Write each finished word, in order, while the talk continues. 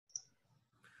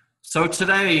So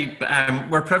today,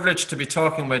 we're privileged to be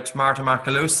talking with Marta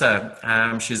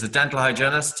Macaluso. She's a dental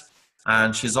hygienist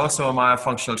and she's also a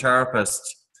myofunctional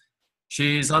therapist.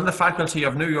 She's on the faculty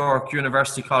of New York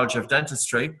University College of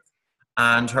Dentistry,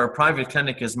 and her private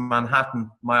clinic is Manhattan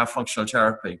Myofunctional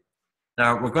Therapy.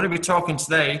 Now, we're going to be talking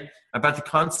today about the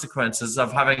consequences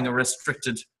of having a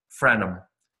restricted frenum.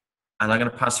 And I'm going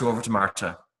to pass you over to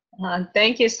Marta.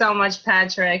 Thank you so much,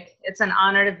 Patrick. It's an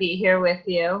honor to be here with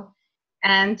you.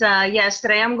 And yes,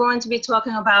 today I'm going to be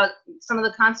talking about some of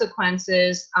the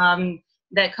consequences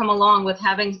that come along with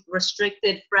having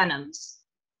restricted frenums.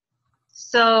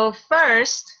 So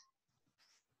first,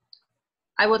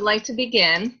 I would like to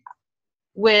begin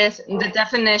with the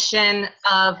definition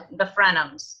of the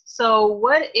frenums. So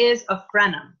what is a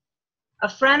frenum? A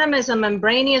frenum is a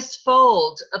membranous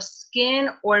fold of skin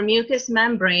or mucous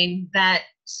membrane that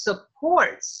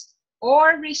supports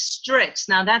or restricts,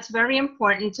 now that's very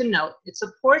important to note, it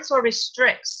supports or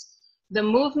restricts the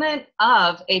movement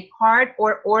of a part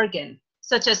or organ,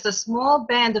 such as the small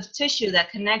band of tissue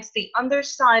that connects the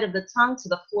underside of the tongue to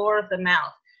the floor of the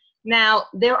mouth. Now,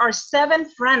 there are 7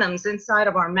 frenums inside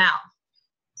of our mouth.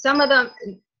 Some of them,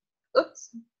 oops,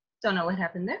 don't know what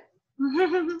happened there.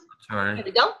 Sorry. Here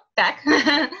we go, back.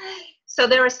 So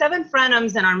there are 7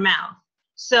 frenums in our mouth.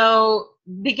 So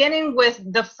beginning with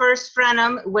the first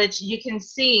frenum, which you can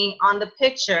see on the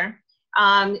picture,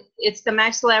 it's the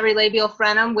maxillary labial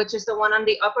frenum, which is the one on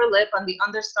the upper lip, on the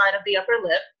underside of the upper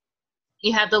lip.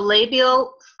 You have the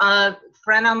labial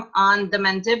frenum on the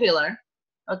mandibular,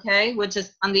 okay, which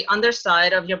is on the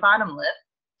underside of your bottom lip.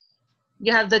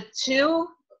 You have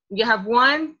you have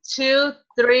 1, 2,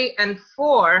 3, and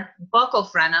 4 buccal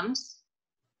frenums.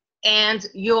 And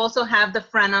you also have the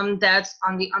frenum that's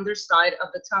on the underside of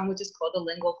the tongue, which is called the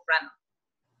lingual frenum.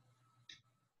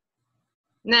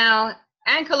 Now,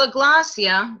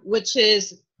 ankyloglossia, which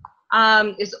is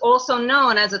also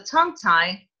known as a tongue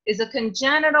tie, is a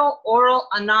congenital oral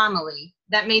anomaly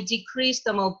that may decrease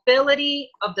the mobility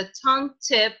of the tongue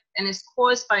tip and is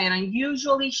caused by an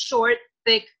unusually short,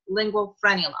 thick lingual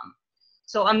frenulum.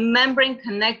 So a membrane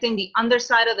connecting the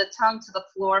underside of the tongue to the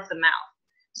floor of the mouth.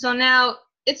 So now,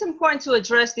 it's important to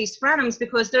address these frenums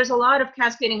because there's a lot of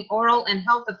cascading oral and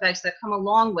health effects that come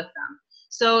along with them.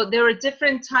 So there are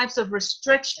different types of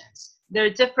restrictions. There are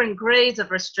different grades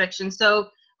of restrictions. So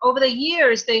over the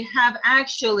years, they have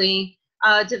actually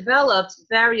developed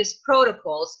various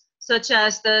protocols, such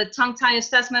as the tongue tie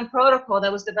assessment protocol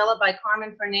that was developed by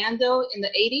Carmen Fernando in the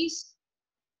 80s,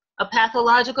 a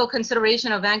pathological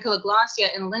consideration of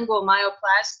ankyloglossia in lingual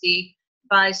myoplasty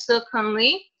by Seok-Hun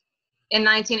Lee in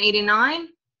 1989,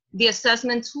 the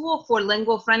assessment tool for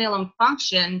lingual frenulum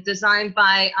function designed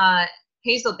by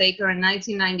Hazelbaker in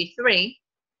 1993.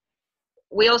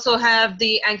 We also have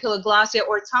the ankyloglossia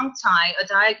or tongue tie, a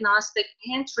diagnostic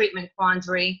and treatment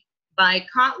quandary by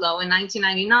Kotlow in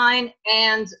 1999,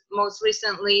 and most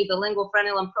recently the lingual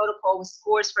frenulum protocol with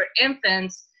scores for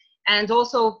infants and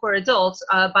also for adults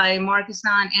by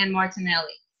Marquesan and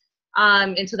Martinelli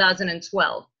in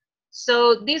 2012.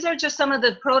 So these are just some of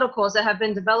the protocols that have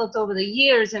been developed over the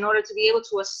years in order to be able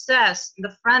to assess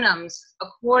the frenums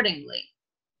accordingly.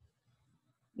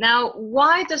 Now,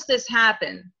 why does this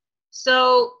happen?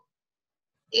 So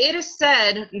it is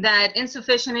said that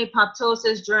insufficient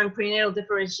apoptosis during prenatal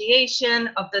differentiation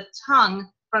of the tongue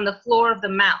from the floor of the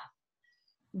mouth.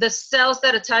 The cells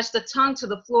that attach the tongue to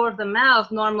the floor of the mouth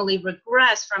normally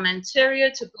regress from anterior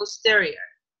to posterior,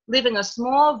 leaving a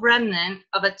small remnant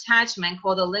of attachment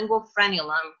called a lingual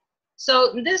frenulum.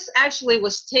 So this actually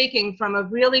was taken from a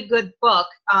really good book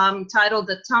titled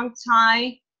The Tongue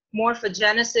Tie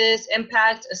Morphogenesis,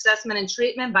 Impact, Assessment, and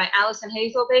Treatment by Allison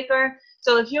Hazelbaker.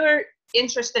 So if you're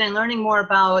interested in learning more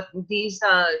about these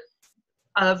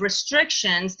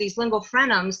restrictions, these lingual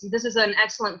frenums, this is an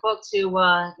excellent book to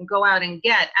go out and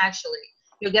get, actually.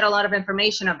 You'll get a lot of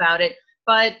information about it.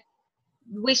 But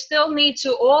we still need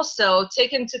to also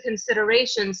take into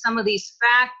consideration some of these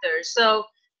factors. So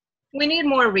we need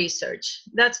more research.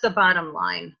 That's the bottom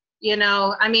line. You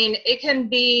know, I mean, it can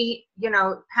be, you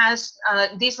know,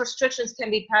 these restrictions can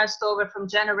be passed over from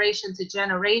generation to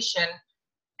generation.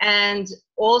 And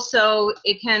also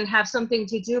it can have something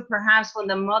to do perhaps when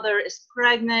the mother is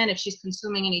pregnant, if she's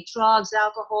consuming any drugs,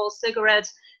 alcohol,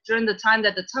 cigarettes during the time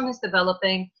that the tongue is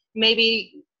developing,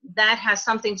 maybe that has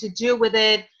something to do with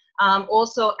it.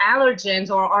 Also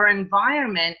allergens or our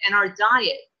environment and our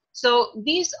diet. So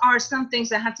these are some things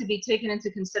that have to be taken into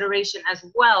consideration as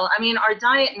well. I mean, our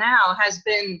diet now has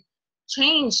been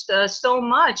changed so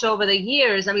much over the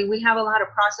years. I mean, we have a lot of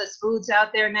processed foods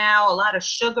out there now, a lot of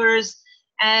sugars,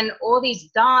 and all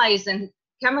these dyes and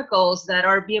chemicals that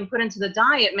are being put into the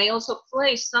diet may also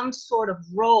play some sort of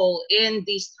role in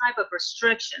these type of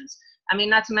restrictions. I mean,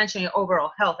 not to mention your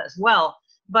overall health as well.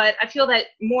 But I feel that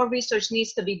more research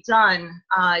needs to be done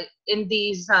in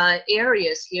these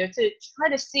areas here to try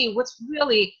to see what's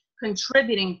really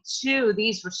contributing to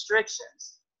these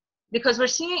restrictions. Because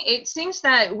it seems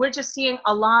that we're just seeing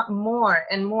a lot more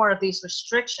and more of these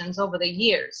restrictions over the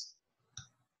years.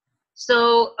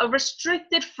 So a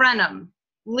restricted frenum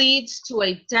leads to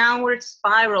a downward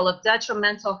spiral of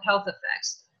detrimental health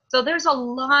effects. So there's a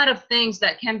lot of things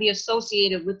that can be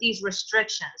associated with these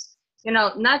restrictions, you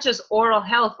know, not just oral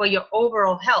health, but your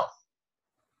overall health.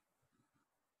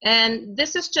 And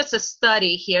this is just a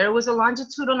study here. It was a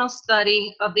longitudinal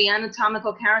study of the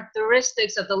anatomical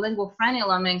characteristics of the lingual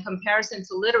frenulum in comparison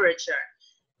to literature.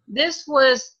 This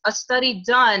was a study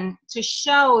done to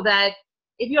show that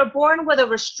if you're born with a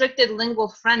restricted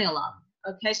lingual frenulum,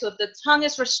 okay, so if the tongue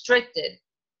is restricted,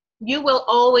 you will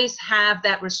always have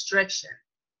that restriction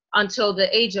until the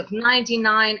age of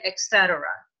 99, etc.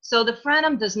 So the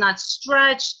frenum does not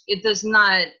stretch, it does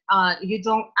not, you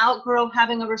don't outgrow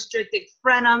having a restricted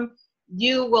frenum,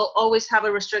 you will always have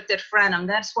a restricted frenum.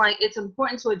 That's why it's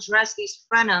important to address these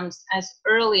frenums as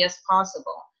early as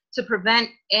possible to prevent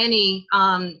any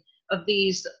of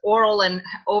these oral and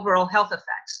overall health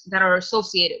effects that are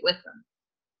associated with them.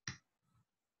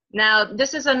 Now,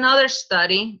 this is another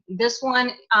study. This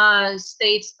one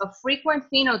states a frequent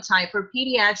phenotype for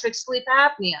pediatric sleep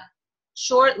apnea.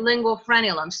 Short lingual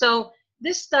frenulum. So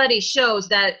this study shows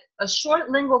that a short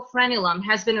lingual frenulum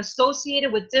has been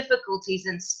associated with difficulties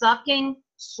in sucking,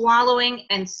 swallowing,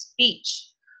 and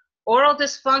speech. Oral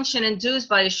dysfunction induced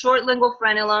by a short lingual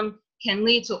frenulum can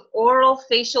lead to oral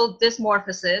facial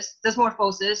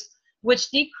dysmorphosis,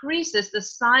 which decreases the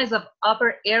size of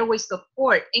upper airway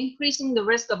support, increasing the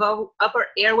risk of upper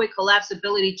airway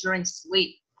collapsibility during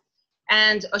sleep.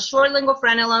 And a short lingual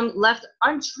frenulum left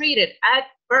untreated at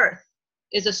birth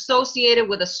is associated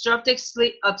with obstructive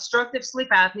sleep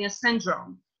apnea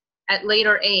syndrome at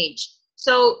later age.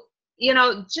 So, you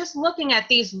know, just looking at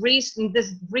this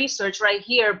research right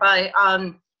here by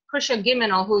Krisha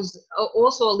Gimenal, who's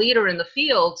also a leader in the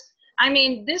field, I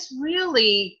mean, this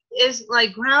really is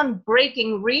like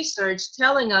groundbreaking research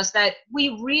telling us that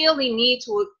we really need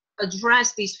to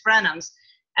address these frenums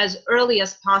as early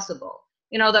as possible.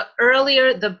 You know, the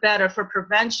earlier, the better for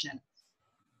prevention.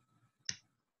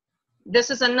 This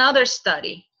is another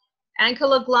study,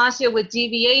 ankyloglossia with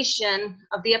deviation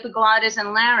of the epiglottis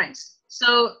and larynx.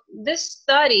 So this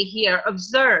study here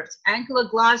observed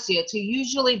ankyloglossia to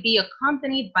usually be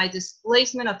accompanied by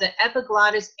displacement of the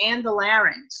epiglottis and the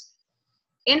larynx.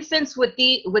 Infants with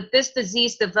this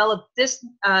disease develop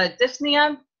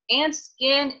dyspnea and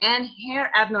skin and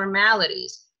hair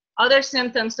abnormalities. Other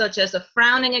symptoms such as a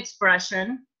frowning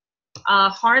expression,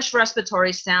 harsh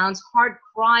respiratory sounds, hard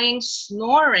crying,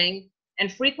 snoring,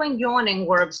 and frequent yawning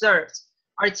were observed.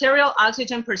 Arterial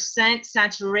oxygen percent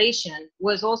saturation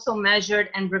was also measured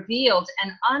and revealed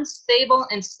an unstable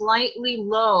and slightly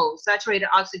low saturated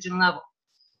oxygen level.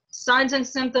 Signs and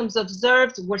symptoms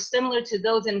observed were similar to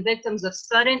those in victims of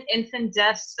sudden infant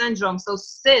death syndrome, so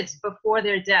SIDS, before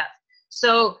their death.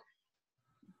 So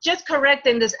just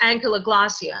correcting this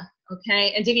ankyloglossia,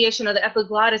 okay, and deviation of the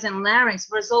epiglottis and larynx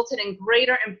resulted in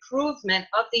greater improvement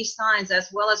of these signs as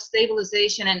well as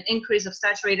stabilization and increase of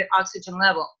saturated oxygen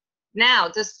level. Now,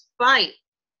 despite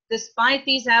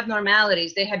these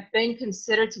abnormalities, they had been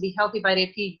considered to be healthy by their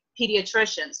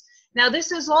pediatricians. Now,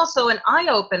 this is also an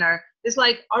eye-opener. It's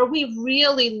like, are we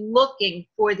really looking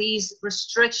for these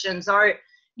restrictions? Are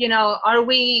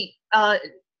we,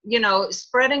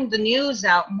 spreading the news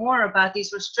out more about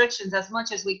these restrictions as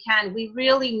much as we can? We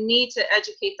really need to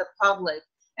educate the public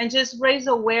and just raise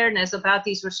awareness about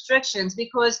these restrictions,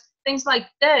 because things like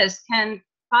this can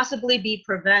possibly be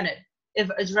prevented if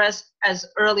addressed as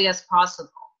early as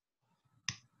possible.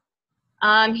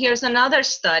 Here's another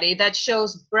study that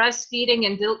shows breastfeeding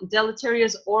and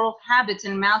deleterious oral habits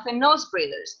in mouth and nose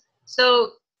breathers.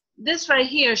 So this right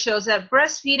here shows that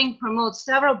breastfeeding promotes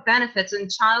several benefits in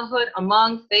childhood,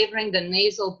 among favoring the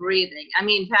nasal breathing. I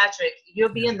mean, Patrick, you're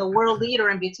being the world leader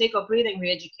in Buteyko breathing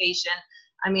re-education.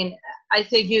 I mean, I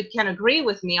think you can agree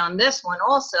with me on this one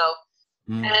also.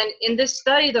 And in this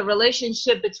study, the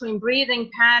relationship between breathing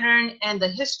pattern and the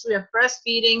history of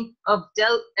breastfeeding of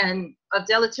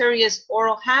deleterious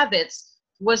oral habits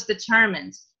was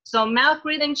determined. So mouth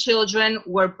breathing children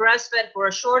were breastfed for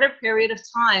a shorter period of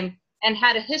time and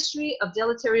had a history of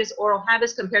deleterious oral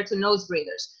habits compared to nose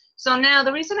breathers. So now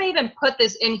the reason I even put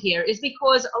this in here is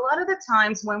because a lot of the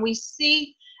times when we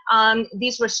see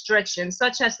these restrictions,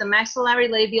 such as the maxillary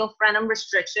labial frenum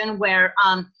restriction, where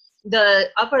the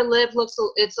upper lip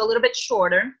it's a little bit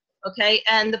shorter, okay,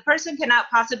 and the person cannot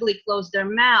possibly close their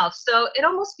mouth. So it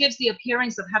almost gives the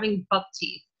appearance of having buck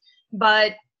teeth.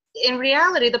 But in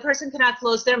reality, the person cannot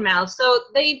close their mouth, so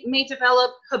they may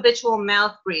develop habitual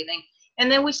mouth breathing.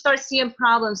 And then we start seeing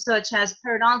problems such as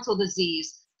periodontal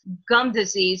disease, gum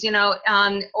disease,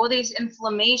 all these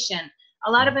inflammation.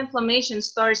 A lot of inflammation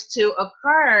starts to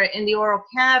occur in the oral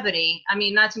cavity. I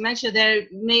mean, not to mention there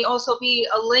may also be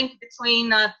a link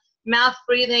between mouth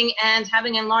breathing and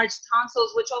having enlarged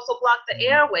tonsils, which also block the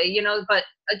airway, but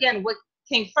again, what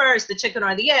came first, the chicken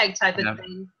or the egg type of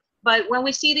thing. But when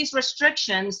we see these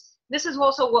restrictions, this is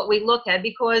also what we look at,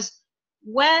 because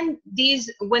when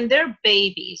they're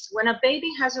babies, when a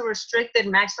baby has a restricted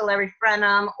maxillary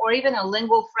frenum or even a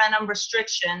lingual frenum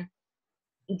restriction,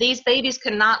 these babies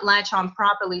cannot latch on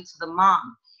properly to the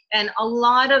mom. And a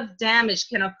lot of damage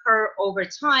can occur over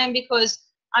time, because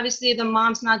obviously the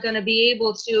mom's not going to be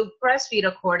able to breastfeed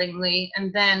accordingly,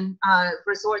 and then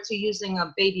resort to using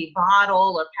a baby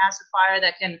bottle or pacifier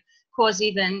that can cause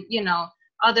even,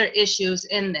 other issues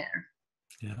in there.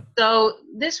 Yeah. So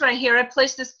this right here, I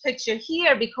placed this picture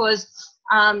here because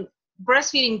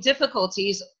breastfeeding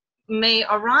difficulties may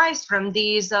arise from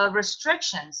these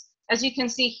restrictions. As you can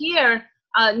see here,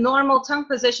 normal tongue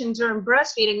position during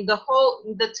breastfeeding,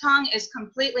 the tongue is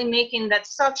completely making that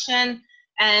suction,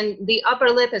 and the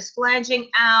upper lip is flanging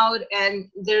out,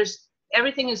 and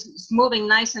everything is moving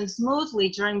nice and smoothly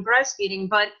during breastfeeding.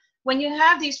 But when you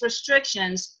have these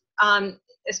restrictions,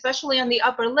 especially on the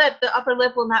upper lip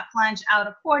will not flange out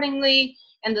accordingly,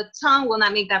 and the tongue will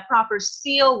not make that proper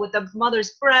seal with the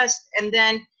mother's breast, and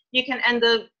then you can end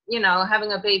up,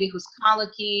 having a baby who's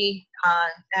colicky,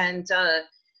 and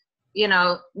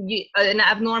an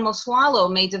abnormal swallow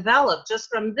may develop just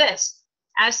from this.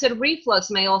 Acid reflux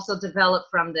may also develop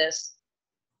from this.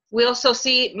 We also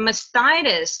see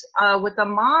mastitis with the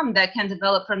mom that can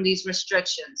develop from these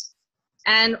restrictions,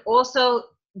 and also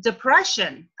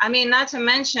depression. I mean, not to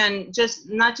mention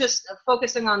not just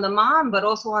focusing on the mom, but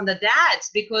also on the dads,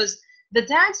 because the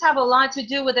dads have a lot to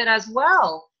do with it as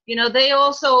well. They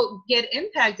also get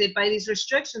impacted by these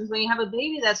restrictions. When you have a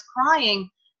baby that's crying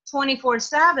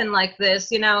 24/7 like this,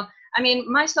 I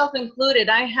mean, myself included,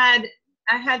 I had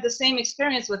the same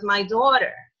experience with my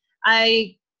daughter.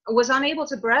 I was unable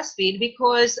to breastfeed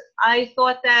because I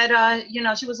thought that,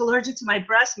 she was allergic to my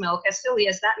breast milk, as silly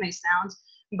as that may sound.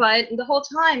 But the whole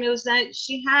time it was that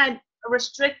she had a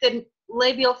restricted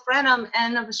labial frenum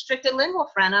and a restricted lingual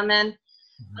frenum. And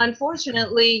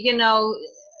unfortunately,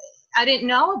 I didn't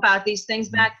know about these things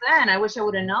back then. I wish I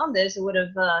would have known this. It would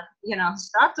have,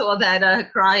 stopped all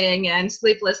that crying and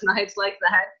sleepless nights like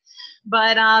that.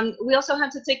 But we also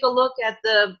have to take a look at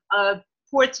the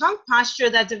poor tongue posture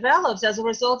that develops as a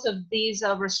result of these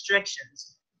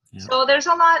restrictions. Yeah. So there's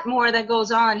a lot more that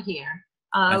goes on here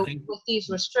with these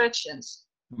restrictions.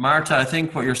 Marta, I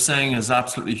think what you're saying is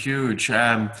absolutely huge.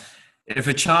 If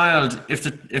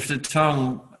the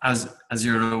tongue, as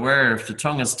you're aware, if the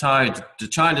tongue is tied, the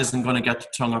child isn't going to get the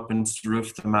tongue up into the roof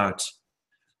of the mouth.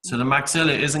 So the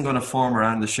maxilla isn't going to form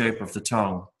around the shape of the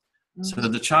tongue. So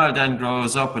the child then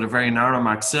grows up with a very narrow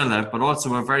maxilla, but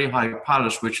also a very high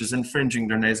palate, which is infringing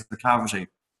their nasal cavity.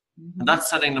 And that's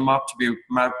setting them up to be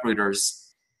mouth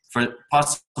breathers for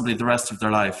possibly the rest of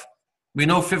their life. We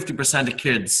know 50% of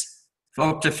kids,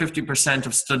 up to 50%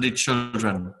 of studied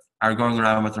children are going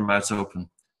around with their mouths open.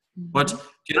 But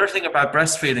the other thing about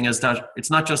breastfeeding is that it's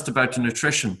not just about the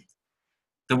nutrition.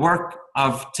 The work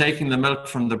of taking the milk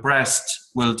from the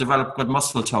breast will develop good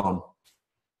muscle tone,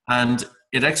 and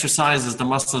it exercises the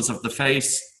muscles of the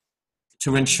face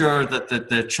to ensure that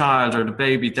the child or the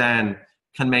baby then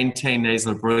can maintain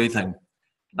nasal breathing.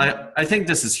 I think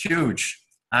this is huge,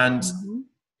 and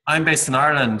I'm based in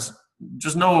Ireland.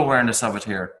 There's no awareness of it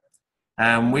here.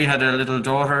 We had a little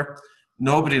daughter.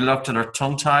 Nobody looked at her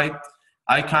tongue tie.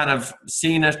 I kind of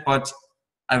seen it, but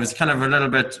I was kind of a little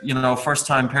bit,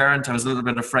 first-time parent. I was a little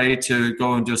bit afraid to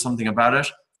go and do something about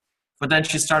it. But then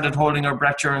she started holding her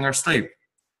breath during her sleep.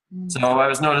 So I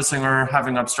was noticing her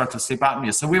having obstructive sleep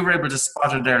apnea. So we were able to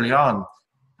spot it early on.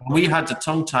 We had the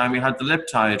tongue tie, we had the lip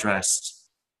tie addressed.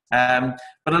 But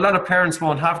a lot of parents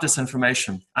won't have this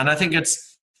information. And I think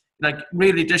it's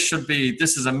really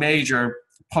this is a major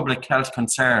public health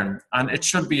concern, and it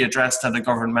should be addressed at a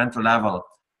governmental level.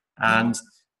 And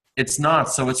it's not.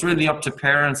 So it's really up to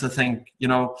parents, I think,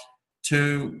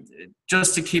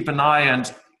 to keep an eye.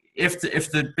 And if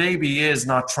the baby is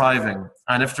not thriving,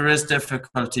 and if there is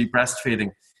difficulty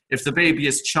breastfeeding, if the baby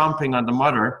is chomping on the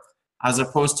mother as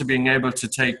opposed to being able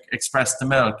to express the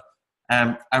milk,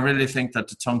 I really think that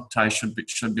the tongue tie should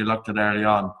be looked at early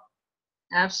on.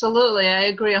 Absolutely. I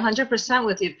agree 100%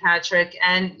 with you, Patrick.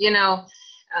 And,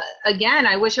 again,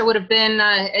 I wish I would have been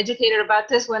educated about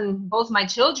this when both my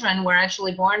children were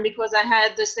actually born, because I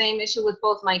had the same issue with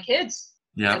both my kids.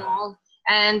 Yeah.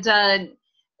 And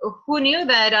who knew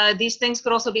that these things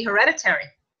could also be hereditary?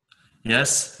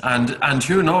 Yes, and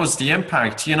who knows the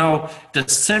impact, the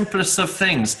simplest of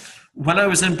things. When I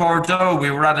was in Bordeaux,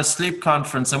 we were at a sleep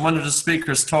conference, and one of the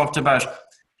speakers talked about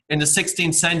in the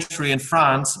 16th century in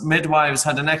France, midwives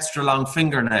had an extra long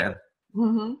fingernail.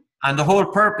 Mm-hmm. And the whole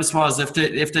purpose was if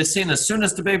they seen as soon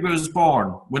as the baby was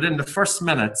born, within the first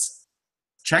minutes,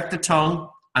 check the tongue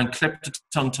and clip the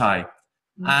tongue tie.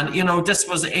 Mm-hmm. And, this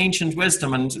was ancient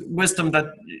wisdom, and wisdom that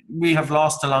we have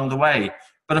lost along the way.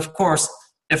 But of course,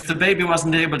 if the baby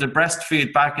wasn't able to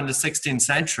breastfeed back in the 16th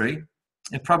century,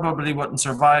 it probably wouldn't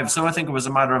survive. So I think it was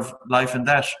a matter of life and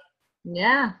death.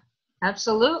 Yeah,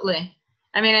 absolutely.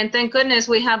 I mean, and thank goodness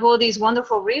we have all these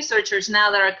wonderful researchers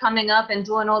now that are coming up and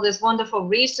doing all this wonderful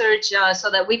research so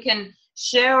that we can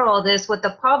share all this with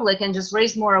the public and just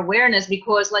raise more awareness,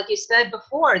 because like you said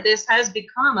before, this has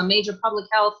become a major public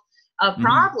health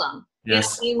problem.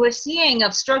 Yes. We're seeing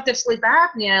obstructive sleep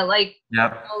apnea like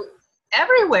yep.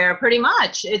 Everywhere, pretty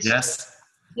much. It's yes.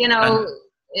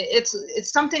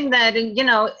 It's something that,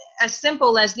 as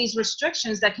simple as these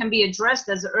restrictions that can be addressed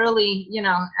as early,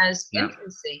 as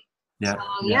infancy. Yeah.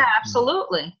 So, yeah,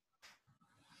 absolutely.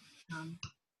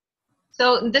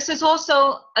 So this is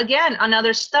also, again,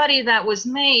 another study that was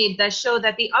made that showed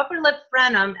that the upper lip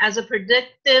frenum as a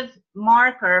predictive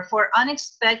marker for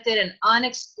unexpected and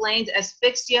unexplained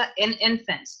asphyxia in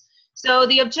infants. So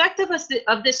the objective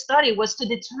of this study was to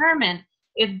determine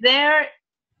if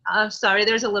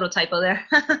there's a little typo there.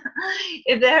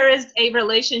 If there is a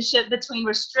relationship between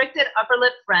restricted upper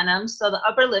lip frenums, so the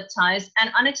upper lip ties,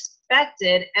 and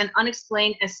unexpected and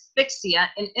unexplained asphyxia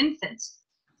in infants.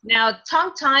 Now,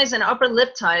 tongue ties and upper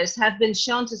lip ties have been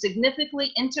shown to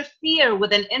significantly interfere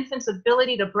with an infant's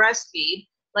ability to breastfeed,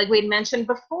 like we mentioned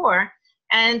before.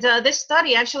 And this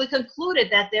study actually concluded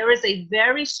that there is a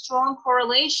very strong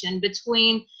correlation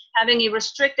between having a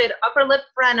restricted upper lip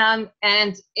frenum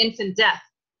and infant death.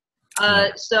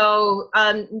 So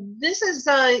this is,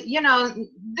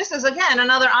 this is, again,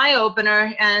 another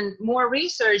eye-opener and more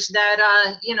research that,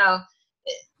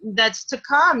 that's to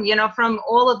come, from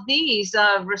all of these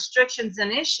restrictions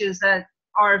and issues that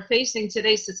are facing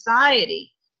today's society,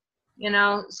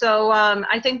 So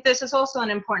I think this is also an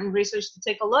important research to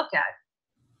take a look at.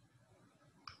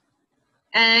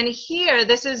 And here,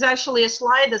 this is actually a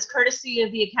slide that's courtesy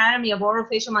of the Academy of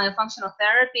Orofacial Myofunctional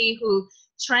Therapy, who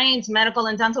trains medical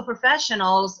and dental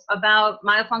professionals about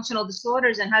myofunctional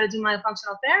disorders and how to do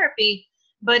myofunctional therapy.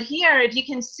 But here, if you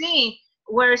can see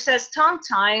where it says tongue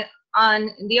tie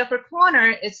on the upper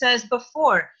corner, it says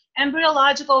before,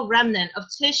 embryological remnant of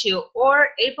tissue or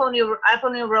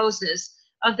aponeurosis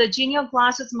of the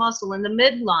genioglossus muscle in the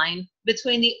midline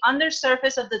between the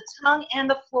undersurface of the tongue and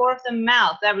the floor of the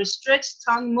mouth that restricts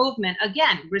tongue movement.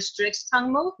 Again, restricts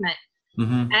tongue movement.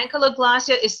 Mm-hmm.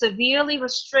 Ankylosing is severely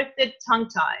restricted tongue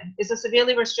tie. It's a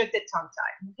severely restricted tongue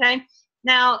tie, okay?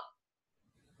 Now,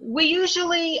 we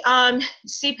usually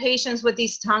see patients with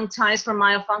these tongue ties for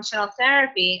myofunctional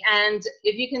therapy. And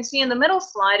if you can see in the middle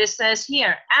slide, it says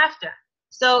here, after.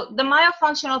 So the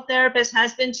myofunctional therapist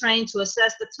has been trained to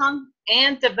assess the tongue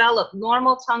and develop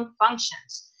normal tongue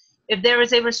functions. If there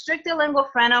is a restricted lingual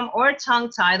frenum or tongue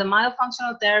tie, the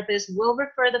myofunctional therapist will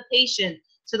refer the patient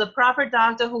to the proper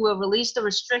doctor who will release the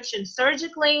restriction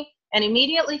surgically, and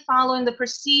immediately following the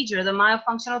procedure, the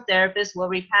myofunctional therapist will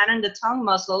repattern the tongue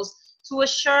muscles to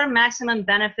assure maximum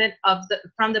benefit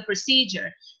from the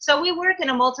procedure. So we work in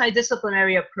a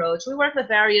multidisciplinary approach. We work with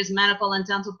various medical and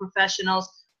dental professionals,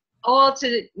 all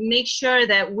to make sure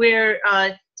that we're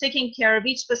taking care of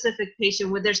each specific patient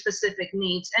with their specific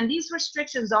needs. And these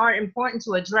restrictions are important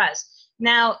to address.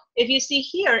 Now, if you see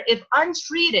here, if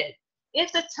untreated,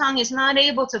 if the tongue is not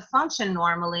able to function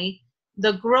normally,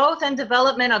 the growth and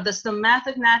development of the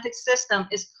stomatognathous system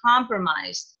is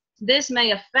compromised. This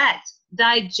may affect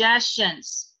digestion,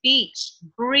 speech,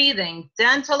 breathing,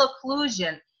 dental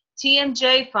occlusion,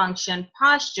 TMJ function,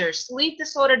 posture, sleep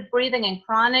disordered breathing, and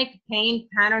chronic pain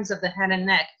patterns of the head and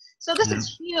neck. So this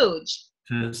is huge,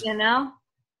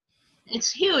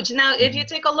 It's huge. Now, if you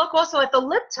take a look also at the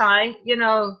lip tie,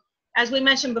 as we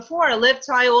mentioned before, a lip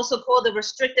tie, also called the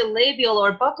restricted labial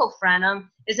or buccal frenum,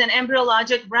 is an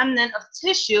embryologic remnant of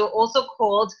tissue, also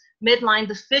called midline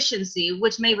deficiency,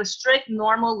 which may restrict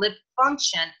normal lip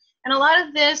function. And a lot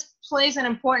of this plays an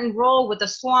important role with the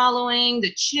swallowing,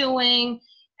 the chewing,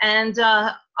 and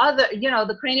other,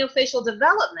 the craniofacial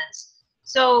developments.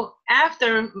 So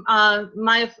after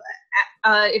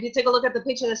if you take a look at the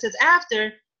picture that says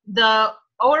after, the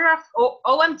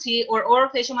OMT, or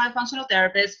orofacial myofunctional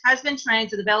therapist, has been trained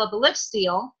to develop a lip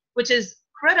seal, which is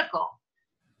critical,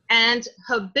 and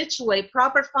habituate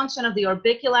proper function of the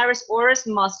orbicularis oris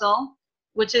muscle,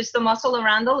 which is the muscle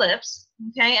around the lips,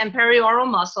 okay, and perioral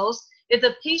muscles. If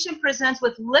the patient presents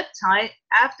with lip tie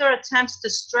after attempts to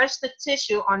stretch the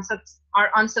tissue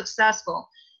are unsuccessful,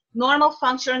 normal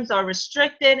functions are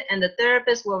restricted, and the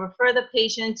therapist will refer the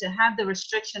patient to have the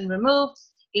restriction removed.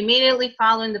 Immediately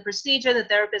following the procedure, the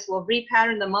therapist will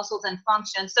repattern the muscles and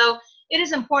function. So it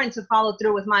is important to follow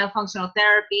through with myofunctional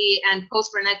therapy and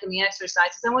post-frenectomy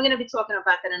exercises, and we're going to be talking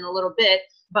about that in a little bit,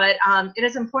 but it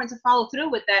is important to follow through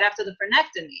with that after the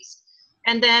frenectomies.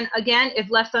 And then again, if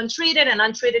left untreated, an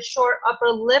untreated short upper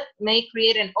lip may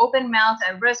create an open mouth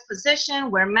at rest position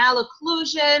where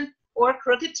malocclusion or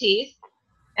crooked teeth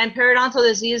and periodontal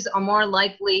disease are more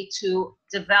likely to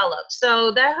develop.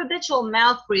 So that habitual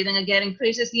mouth breathing, again,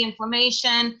 increases the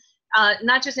inflammation,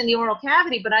 not just in the oral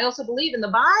cavity, but I also believe in the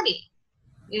body.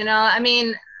 I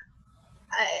mean,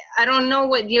 I don't know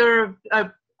what your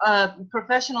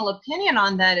professional opinion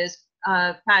on that is,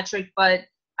 Patrick, but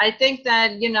I think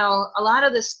that, a lot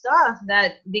of the stuff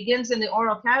that begins in the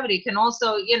oral cavity can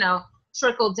also,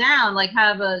 trickle down, like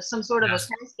have some sort of a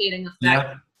cascading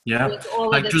effect. Yeah. With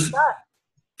all of this stuff.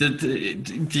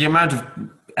 The amount of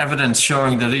evidence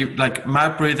showing that, like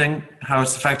mouth breathing, how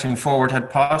it's affecting forward head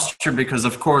posture, because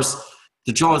of course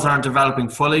the jaws aren't developing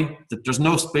fully, that there's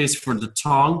no space for the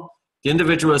tongue. The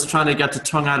individual is trying to get the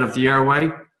tongue out of the airway,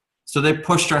 so they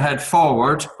push their head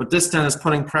forward, but this then is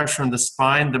putting pressure on the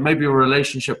spine. There may be a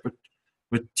relationship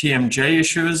with TMJ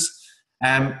issues.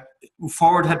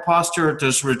 Forward head posture,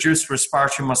 there's reduced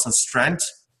respiratory muscle strength.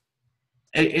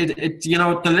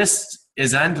 The list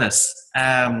is endless.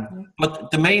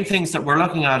 But the main things that we're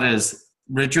looking at is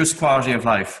reduced quality of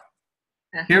life.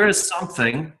 Here is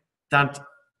something that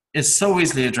is so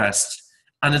easily addressed,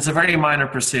 and it's a very minor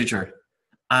procedure.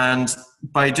 And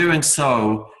by doing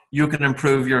so, you can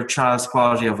improve your child's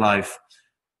quality of life.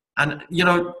 And,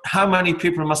 how many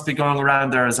people must be going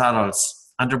around there as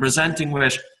adults, and they're presenting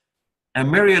with a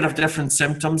myriad of different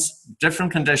symptoms,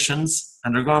 different conditions,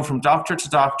 and they're going from doctor to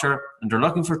doctor, and they're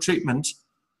looking for treatment.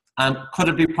 And could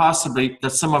it be possibly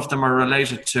that some of them are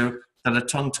related to that a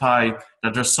tongue tie,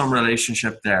 that there's some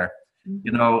relationship there?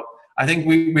 Mm-hmm. I think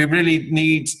we really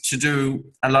need to do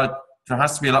a lot. There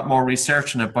has to be a lot more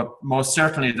research in it, but most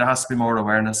certainly there has to be more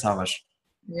awareness of it.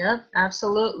 Yep,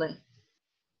 absolutely.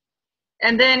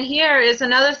 And then here is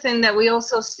another thing that we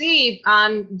also see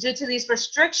due to these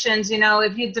restrictions.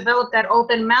 If you develop that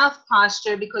open mouth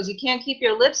posture because you can't keep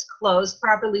your lips closed,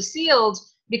 properly sealed,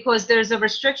 because there's a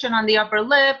restriction on the upper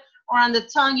lip or on the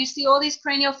tongue, you see all these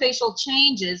craniofacial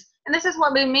changes. And this is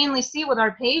what we mainly see with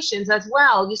our patients as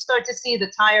well. You start to see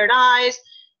the tired eyes,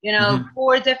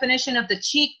 poor definition of the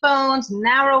cheekbones,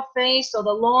 narrow face, so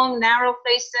the long, narrow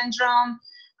face syndrome,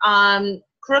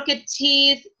 crooked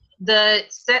teeth, the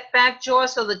setback jaw,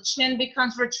 so the chin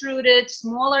becomes protruded,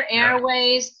 smaller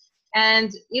airways,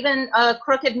 and even a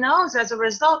crooked nose as a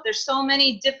result. There's so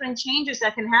many different changes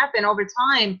that can happen over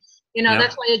time.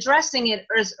 That's why addressing it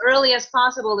as early as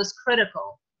possible is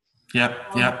critical.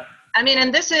 I mean,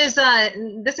 and this is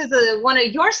one of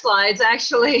your slides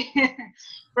actually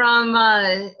from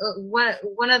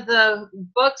one of the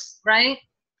books, right?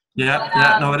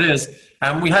 No, it is.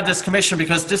 And we had this commission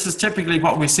because this is typically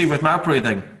what we see with mouth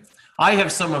breathing. I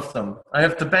have some of them. I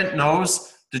have the bent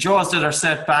nose, the jaws that are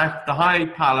set back, the high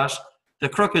palate, the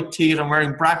crooked teeth. I'm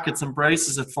wearing brackets and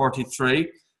braces at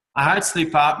 43. I had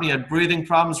sleep apnea, breathing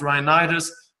problems,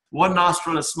 rhinitis. One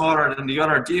nostril is smaller than the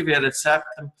other, deviated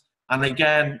septum. And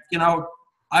again,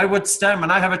 I would stem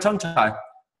and I have a tongue tie.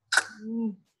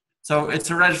 So it's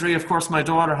hereditary. Of course, my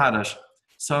daughter had it.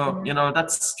 So,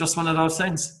 that's just one of those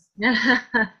things.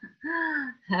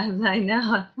 I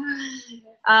know.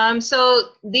 So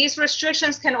these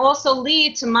restrictions can also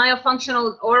lead to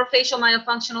myofunctional or facial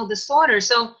myofunctional disorders.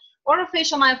 So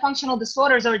orofacial myofunctional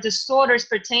disorders are disorders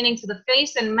pertaining to the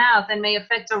face and mouth and may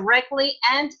affect directly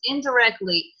and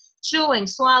indirectly chewing,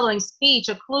 swallowing, speech,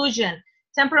 occlusion,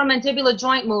 temporomandibular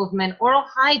joint movement, oral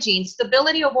hygiene,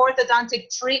 stability of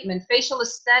orthodontic treatment, facial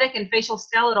aesthetic, and facial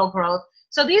skeletal growth.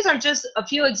 So these are just a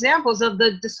few examples of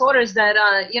the disorders that,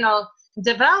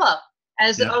 develop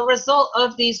as a result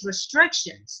of these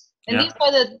restrictions. And these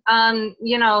are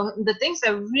the things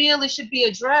that really should be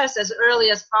addressed as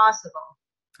early as possible.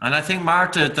 And I think,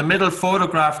 Marta, the middle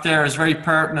photograph there is very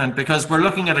pertinent because we're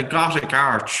looking at a Gothic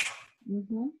arch.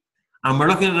 Mm-hmm. And we're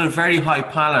looking at a very high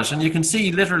palate. And you can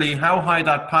see literally how high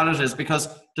that palate is, because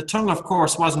the tongue, of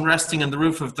course, wasn't resting in the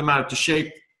roof of the mouth to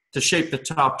shape the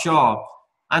top jaw.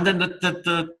 And then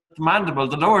the mandible,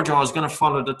 the lower jaw, is going to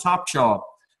follow the top jaw.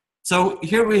 So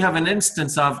here we have an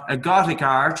instance of a Gothic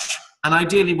arch, and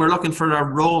ideally we're looking for a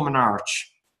Roman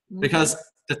arch, because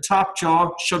the top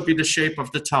jaw should be the shape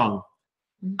of the tongue.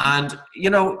 And, you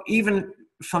know, even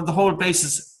from the whole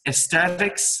basis,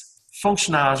 aesthetics,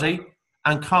 functionality,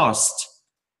 and cost,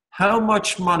 how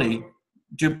much money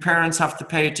do parents have to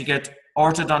pay to get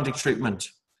orthodontic treatment?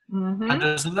 And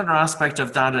there's another aspect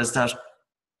of that, is that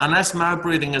unless mouth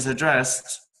breathing is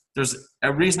addressed, there's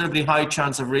a reasonably high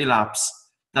chance of relapse,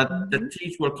 that the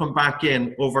teeth will come back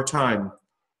in over time.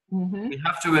 We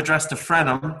have to address the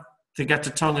frenum to get the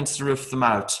tongue into the roof of the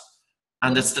mouth.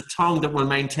 And it's the tongue that will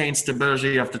maintain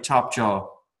stability of the top jaw.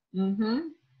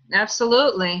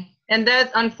 Absolutely. And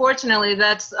that, unfortunately,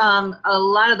 that's a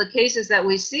lot of the cases that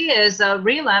we see is a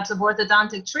relapse of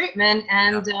orthodontic treatment,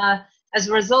 and as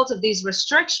a result of these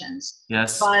restrictions.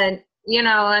 Yes. But, you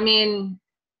know, I mean,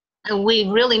 we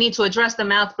really need to address the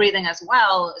mouth breathing as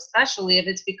well, especially if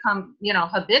it's become, you know,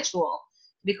 habitual,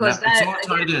 because it's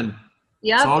all tied in.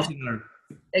 Yeah, it's all together.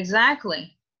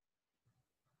 Exactly.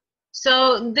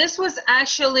 So this was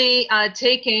actually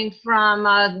taken from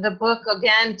the book,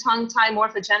 again, Tongue-Tie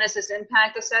Morphogenesis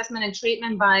Impact Assessment and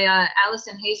Treatment by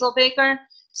Alison Hazelbaker.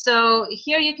 So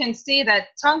here you can see that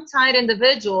tongue-tied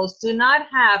individuals do not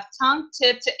have tongue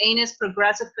tip to anus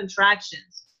progressive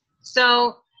contractions.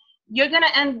 So you can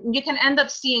end up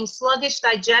seeing sluggish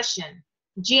digestion,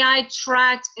 GI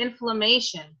tract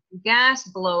inflammation, gas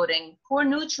bloating, poor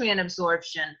nutrient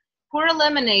absorption, poor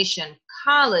elimination,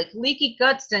 colic, leaky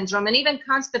gut syndrome, and even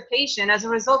constipation as a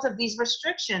result of these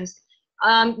restrictions,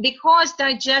 because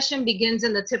digestion begins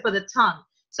in the tip of the tongue.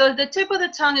 So if the tip of the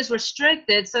tongue is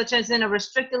restricted, such as in a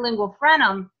restricted lingual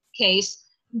frenum case,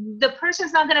 the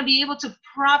person's not going to be able to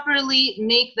properly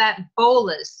make that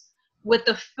bolus with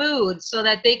the food so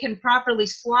that they can properly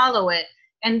swallow it.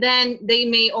 And then they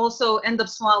may also end up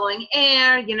swallowing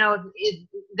air, you know,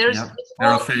 it's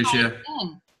all aerophagia.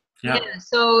 Yeah,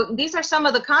 so these are some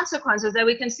of the consequences that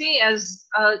we can see as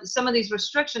some of these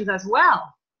restrictions as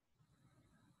well.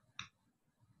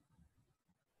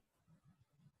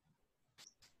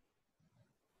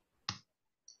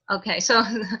 Okay, so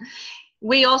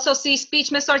we also see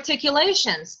speech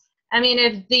misarticulations. I mean,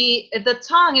 if the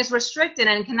tongue is restricted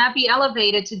and cannot be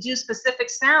elevated to do specific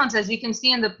sounds, as you can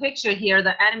see in the picture here,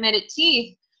 the animated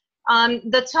teeth,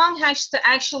 the tongue has to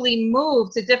actually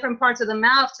move to different parts of the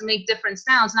mouth to make different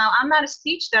sounds. Now, I'm not a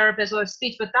speech therapist or a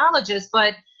speech pathologist,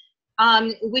 but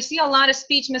we see a lot of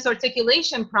speech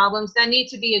misarticulation problems that need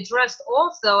to be addressed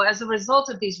also as a result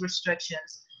of these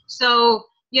restrictions. So,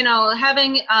 you know,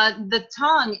 having the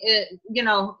tongue, you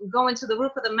know, go into the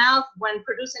roof of the mouth when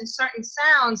producing certain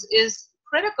sounds is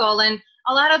critical. And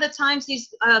a lot of the times these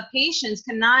patients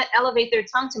cannot elevate their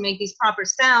tongue to make these proper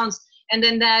sounds. And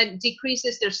then that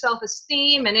decreases their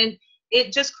self-esteem, and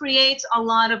it just creates a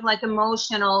lot of like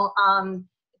emotional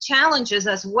challenges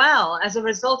as well as a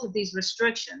result of these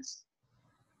restrictions.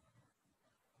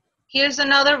 Here's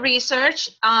another research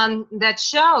that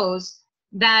shows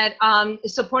that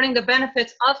is supporting the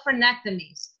benefits of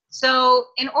frenectomies. So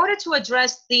in order to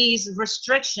address these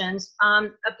restrictions,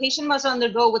 a patient must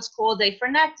undergo what's called a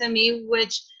frenectomy,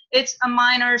 which it's a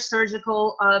minor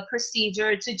surgical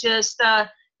procedure to just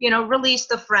you know, release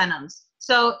the frenums.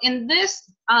 So in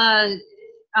this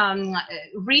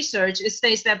research, it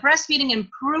states that breastfeeding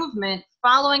improvement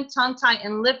following tongue tie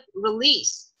and lip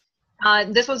release.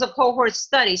 This was a cohort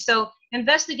study. So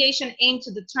investigation aimed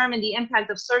to determine the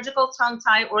impact of surgical tongue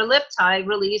tie or lip tie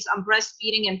release on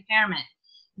breastfeeding impairment.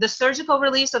 The surgical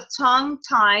release of tongue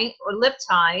tie or lip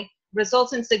tie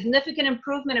results in significant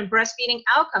improvement in breastfeeding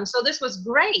outcomes. So this was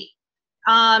great.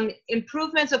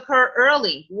 Improvements occur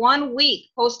early, 1 week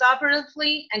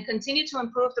postoperatively, and continue to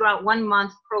improve throughout 1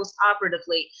 month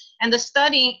postoperatively. And the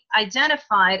study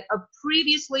identified a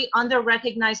previously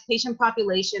under-recognized patient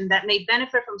population that may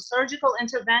benefit from surgical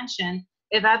intervention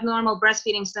if abnormal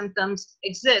breastfeeding symptoms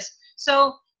exist.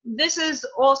 So this is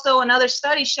also another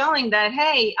study showing that,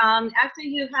 hey, after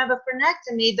you have a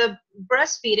frenectomy, the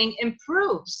breastfeeding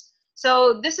improves.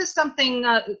 So this is something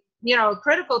you know,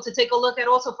 critical to take a look at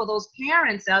also for those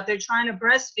parents out there trying to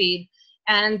breastfeed.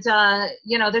 And,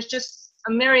 you know, there's just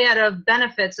a myriad of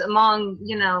benefits among,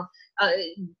 you know,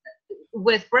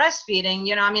 with breastfeeding,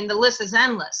 you know, I mean, the list is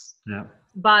endless. Yeah.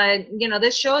 But, you know,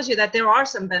 this shows you that there are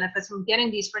some benefits from getting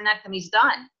these frenectomies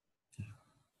done.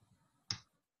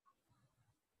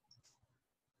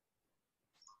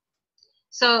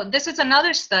 So this is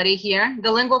another study here,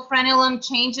 the lingual frenulum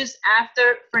changes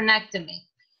after frenectomy.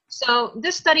 So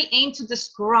this study aimed to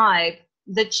describe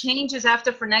the changes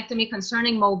after frenectomy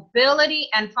concerning mobility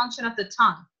and function of the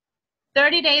tongue.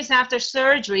 30 days after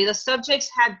surgery, the subjects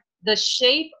had the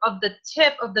shape of the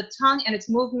tip of the tongue and its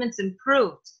movements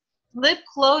improved. Lip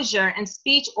closure and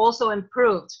speech also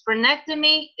improved.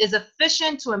 Frenectomy is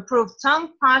efficient to improve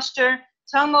tongue posture,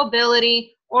 tongue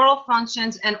mobility, oral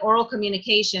functions, and oral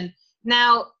communication.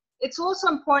 Now, it's also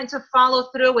important to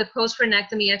follow through with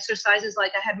post-frenectomy exercises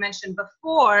like I had mentioned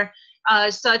before,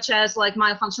 such as like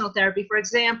myofunctional therapy. For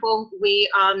example, we,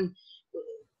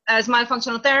 as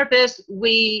myofunctional therapists,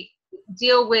 we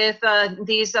deal with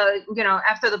these, you know,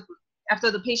 after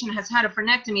the patient has had a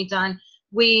frenectomy done,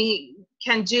 we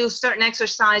can do certain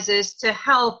exercises to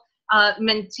help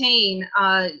maintain,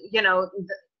 you know,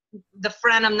 the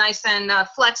frenum nice and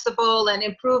flexible and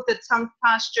improve the tongue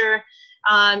posture.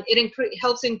 It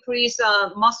helps increase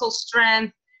muscle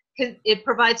strength. It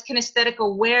provides kinesthetic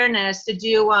awareness to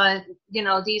do, you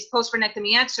know, these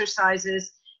post-frenectomy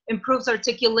exercises, improves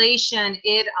articulation.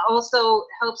 It also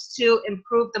helps to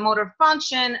improve the motor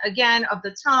function, again, of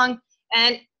the tongue.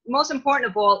 And most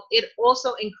important of all, it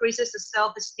also increases the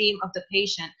self-esteem of the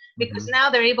patient, because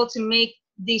now they're able to make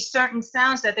these certain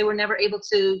sounds that they were never able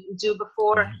to do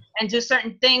before, and do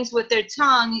certain things with their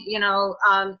tongue, you know,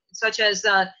 such as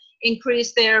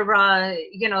increase their,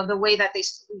 you know, the way that they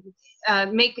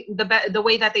make the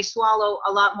way that they swallow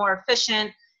a lot more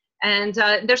efficient. And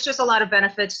there's just a lot of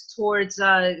benefits towards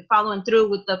following through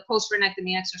with the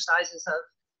post-frenectomy exercises of,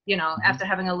 you know, after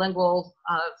having a lingual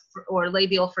or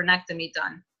labial frenectomy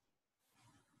done.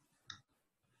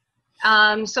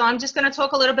 So I'm just going to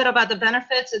talk a little bit about the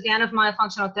benefits, again, of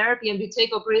myofunctional therapy and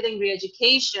Buteyko breathing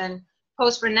reeducation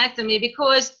post-frenectomy,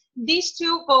 because these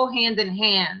two go hand in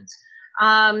hand.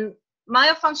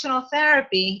 Myofunctional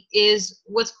therapy is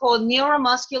what's called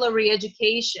neuromuscular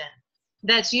reeducation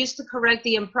that's used to correct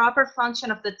the improper function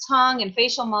of the tongue and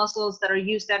facial muscles that are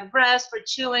used at rest for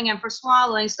chewing and for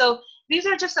swallowing. So these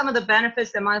are just some of the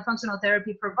benefits that myofunctional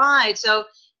therapy provides. So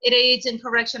it aids in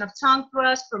correction of tongue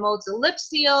thrust, promotes a lip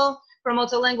seal,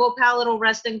 promotes a lingual palatal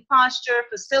resting posture,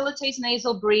 facilitates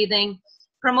nasal breathing,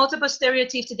 promotes a posterior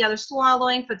teeth together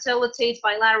swallowing, facilitates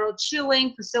bilateral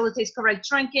chewing, facilitates correct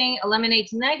drinking,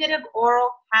 eliminates negative oral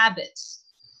habits.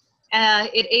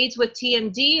 It aids with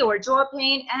TMD or jaw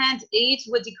pain, and aids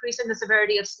with decreasing the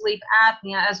severity of sleep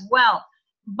apnea as well.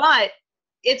 But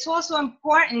it's also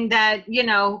important that, you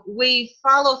know, we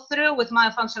follow through with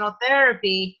myofunctional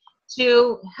therapy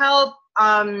to help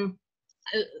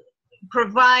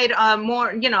provide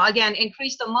more, you know, again,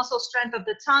 increase the muscle strength of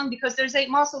the tongue, because there's 8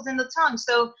 muscles in the tongue.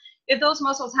 So if those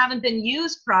muscles haven't been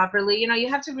used properly, you know, you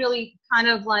have to really kind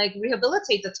of like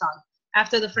rehabilitate the tongue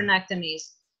after the frenectomies.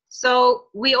 So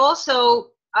we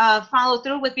also follow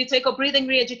through with Buteyko breathing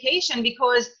reeducation,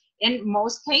 because in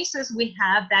most cases we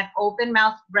have that open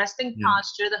mouth resting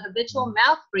posture, the habitual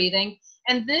mouth breathing,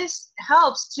 and this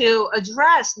helps to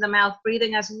address the mouth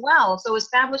breathing as well. So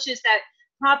establishes that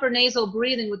proper nasal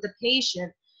breathing with the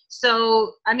patient.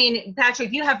 So, I mean,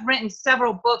 Patrick, you have written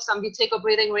several books on Buteyko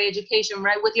breathing reeducation,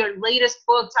 right? With your latest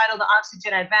book titled The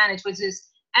Oxygen Advantage, which is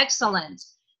excellent.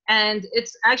 And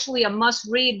it's actually a must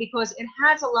read, because it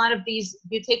has a lot of these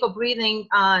Buteyko breathing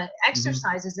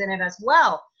exercises in it as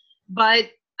well. But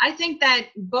I think that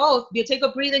both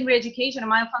Buteyko breathing reeducation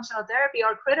and myofunctional therapy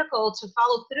are critical to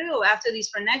follow through after these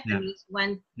frenectomies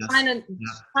when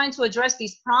trying to address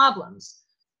these problems.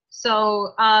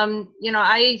 So, you know,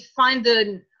 I find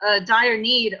the dire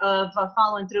need of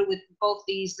following through with both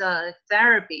these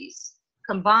therapies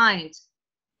combined.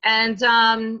 And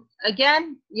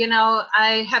again, you know,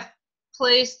 I have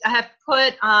put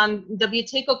the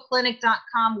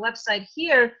buteykoclinic.com website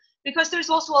here, because there's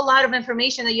also a lot of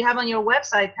information that you have on your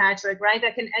website, Patrick, right,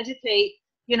 that can educate,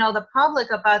 you know, the public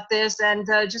about this and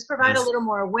just provide a little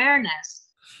more awareness.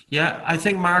 Yeah, I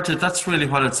think, Marta, that's really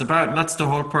what it's about. And that's the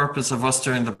whole purpose of us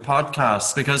doing the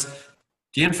podcast, because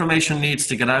the information needs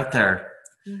to get out there.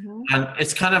 And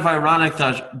it's kind of ironic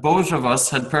that both of us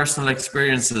had personal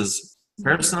experiences,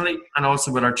 personally and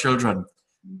also with our children.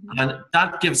 And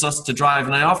that gives us the drive.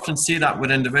 And I often see that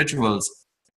with individuals.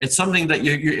 It's something that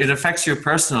it affects you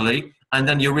personally, and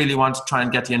then you really want to try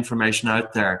and get the information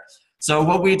out there. So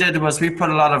what we did was we put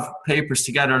a lot of papers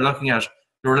together looking at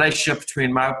the relationship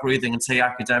between mouth breathing and, say,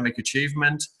 academic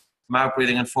achievement, mouth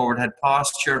breathing and forward head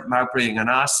posture, mouth breathing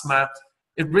and asthma.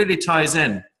 It really ties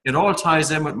in. It all ties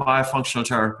in with myofunctional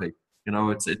therapy. You know,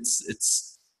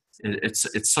 it's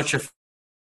such a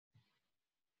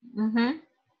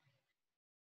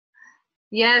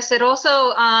Yes, it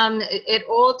also it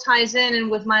all ties in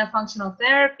with myofunctional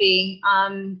therapy.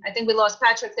 I think we lost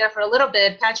Patrick there for a little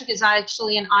bit. Patrick is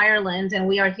actually in Ireland, and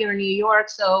we are here in New York.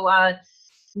 So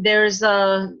there's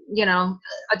a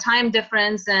a time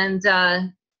difference, and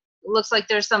looks like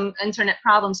there's some internet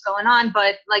problems going on.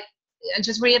 But like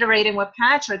just reiterating what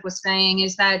Patrick was saying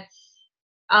is that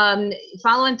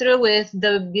following through with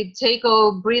the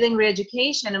Buteyko breathing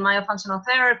reeducation and myofunctional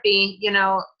therapy,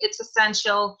 it's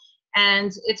essential.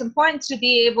 And it's important to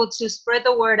be able to spread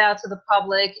the word out to the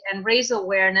public and raise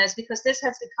awareness, because this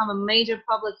has become a major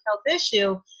public health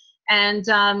issue. And,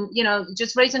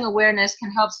 just raising awareness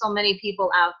can help so many people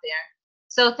out there.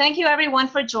 So thank you, everyone,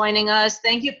 for joining us.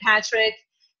 Thank you, Patrick.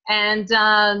 And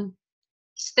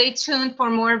stay tuned for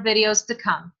more videos to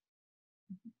come.